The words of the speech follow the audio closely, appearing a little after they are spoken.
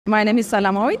My name is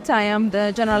Selamawit. I am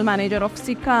the general manager of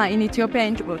Sika in Ethiopia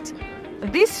and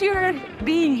Djibouti. This year,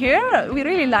 being here, we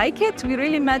really like it. We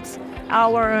really met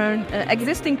our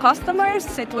existing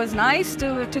customers. It was nice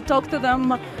to talk to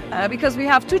them because we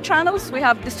have two channels. We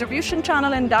have distribution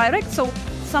channel and direct. So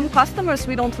some customers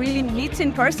we don't really meet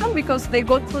in person because they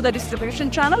go through the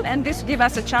distribution channel, and this gives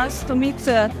us a chance to meet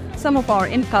some of our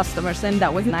end customers, and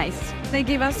that was nice. They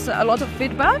give us a lot of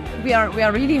feedback. We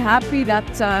are really happy that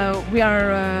we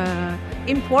are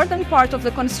important part of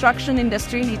the construction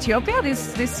industry in Ethiopia. We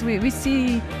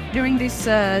see during this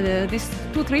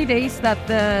 2-3 days that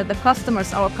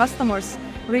our customers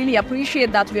really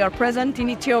appreciate that we are present in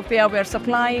Ethiopia. We are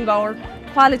supplying our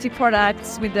quality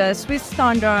products with the Swiss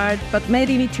standard, but made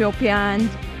in Ethiopia, and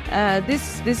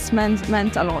this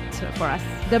meant a lot for us.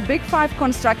 The Big Five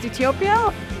Construct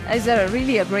Ethiopia is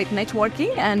really a great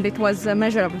networking, and it was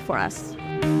measurable for us.